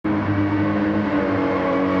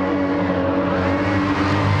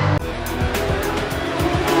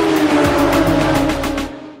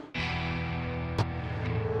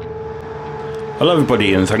Hello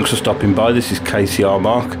everybody and thanks for stopping by. This is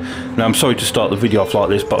KCR-Mark. Now I'm sorry to start the video off like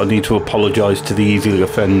this, but I need to apologise to the easily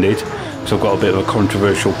offended, because I've got a bit of a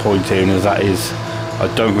controversial point here, and as that is,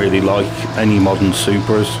 I don't really like any modern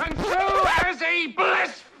Supras. And so as a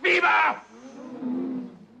blasphemer,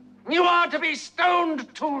 you are to be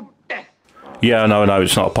stoned to death. Yeah, I know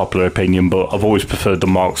it's not a popular opinion, but I've always preferred the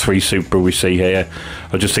Mk3 Supra we see here.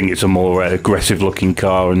 I just think it's a more aggressive looking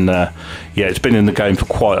car, and yeah, it's been in the game for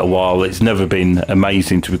quite a while. It's never been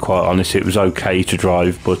amazing, to be quite honest. It was okay to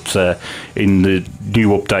drive, but in the new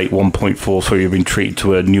update 1.43 we've been treated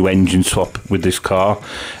to a new engine swap with this car.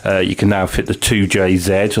 You can now fit the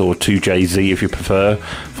 2JZ or 2JZ if you prefer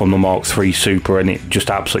from the Mk3 Supra, and it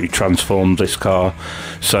just absolutely transforms this car.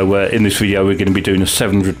 So in this video we're going to be doing a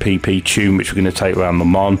 700 pp tune, which we're going to take around Le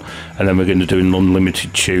Mans, and then we're going to do an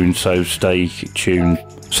unlimited tune, so stay tuned.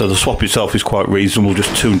 So the swap itself is quite reasonable,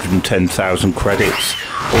 just 210,000 credits.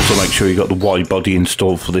 Also make sure you got the wide body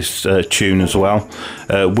installed for this tune as well.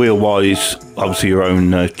 Wheel wise, obviously your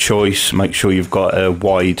own choice. Make sure you've got a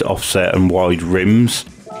wide offset and wide rims.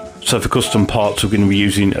 So for custom parts, we're going to be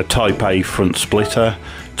using a Type A front splitter,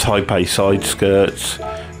 Type A side skirts,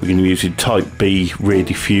 we're going to be using Type B rear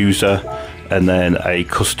diffuser, and then a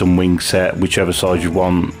custom wing set, whichever size you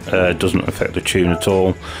want. Doesn't affect the tune at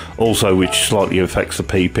all. Also, which slightly affects the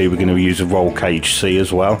PP, we're going to use a roll cage C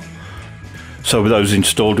as well. So with those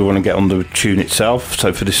installed, we want to get on the tune itself.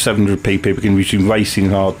 So for this 700 pp we're going to be using racing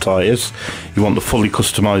hard tyres. You want the fully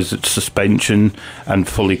customised suspension and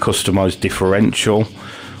fully customised differential.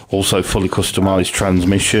 Also fully customised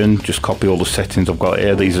transmission. Just copy all the settings I've got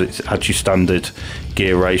here. These are actually standard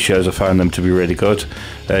gear ratios. I found them to be really good.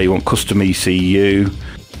 You want custom ECU.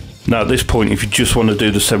 Now at this point, if you just want to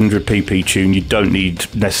do the 700 pp tune, you don't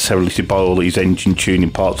need necessarily to buy all these engine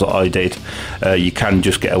tuning parts that I did. You can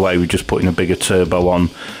just get away with just putting a bigger turbo on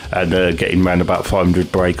and getting around about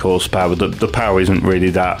 500 brake horsepower. The power isn't really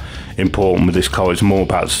that important with this car. It's more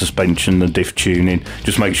about the suspension and diff tuning.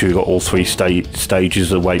 Just make sure you've got all three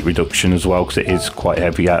stages of weight reduction as well, because it is quite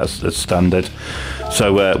heavy as standard.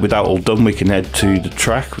 So with that all done, we can head to the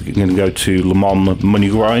track. We're going to go to Le Mans Money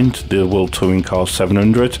Grind, the World Touring Car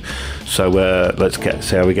 700. So let's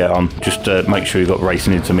see how we get on. Just make sure you've got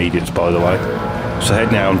racing intermediates, by the way. So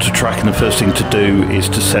head now onto track, and the first thing to do is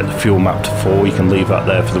to set the fuel map to 4. You can leave that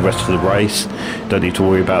there for the rest of the race. Don't need to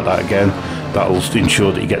worry about that again. That will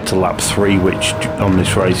ensure that you get to lap 3, which on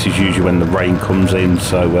this race is usually when the rain comes in,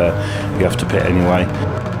 so you have to pit anyway.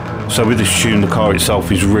 So with this tune, the car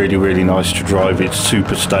itself is really nice to drive. It's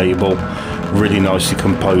super stable, really nicely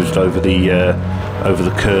composed over the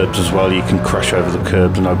curbs as well. You can crash over the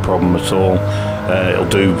curbs, no problem at all. It'll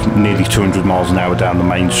do nearly 200 miles an hour down the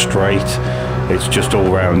main straight. It's just all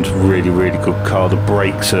round really good car. The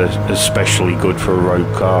brakes are especially good for a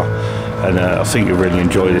road car, and I think you'll really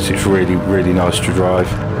enjoy this. It's really nice to drive.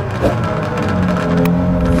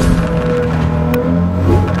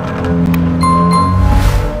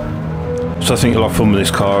 So I think you'll have fun with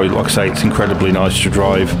this car. Like I say, it's incredibly nice to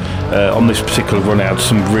drive. On this particular run, I had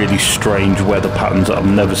some really strange weather patterns that I've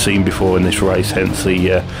never seen before in this race, hence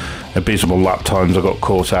the abysmal lap times. I got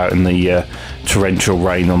caught out in the torrential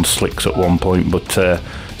rain on slicks at one point, but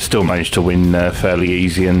still managed to win fairly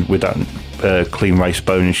easy, and with that clean race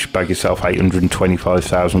bonus, you bag yourself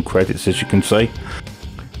 825,000 credits, as you can see.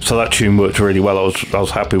 So that tune worked really well. I was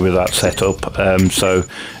happy with that setup. So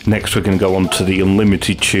next we're going to go on to the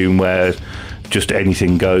unlimited tune, where just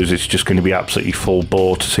anything goes. It's just going to be absolutely full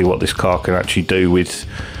bore to see what this car can actually do with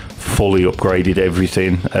fully upgraded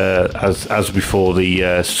everything. As before,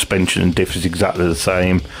 the suspension and diff is exactly the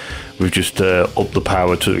same. We've just upped the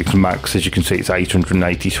power to its max. As you can see, it's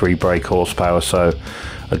 883 brake horsepower, so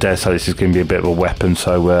I dare say this is going to be a bit of a weapon.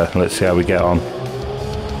 So let's see how we get on.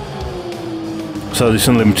 So this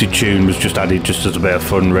unlimited tune was just added just as a bit of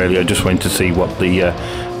fun, really. I just wanted to see what the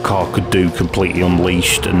car could do completely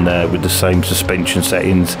unleashed, and with the same suspension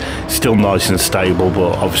settings. Still nice and stable,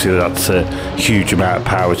 but obviously that's a huge amount of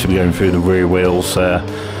power to be going through the rear wheels.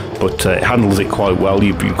 But it handles it quite well.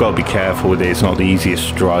 You've got to be careful with it. It's not the easiest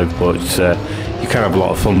to drive, but you can have a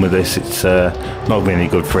lot of fun with this. It's not really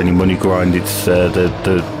good for any money grind. It's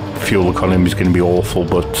the fuel economy is going to be awful,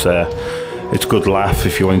 but it's a good laugh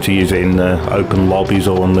if you want to use it in open lobbies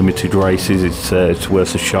or unlimited races. It's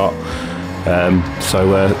worth a shot.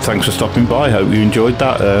 So thanks for stopping by. I hope you enjoyed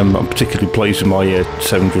that. I'm particularly pleased with my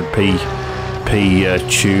 700p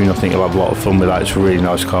tune. I think you'll have a lot of fun with that. It's a really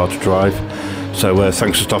nice car to drive. So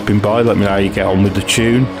thanks for stopping by. Let me know how you get on with the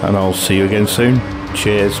tune, and I'll see you again soon.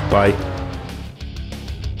 Cheers, bye.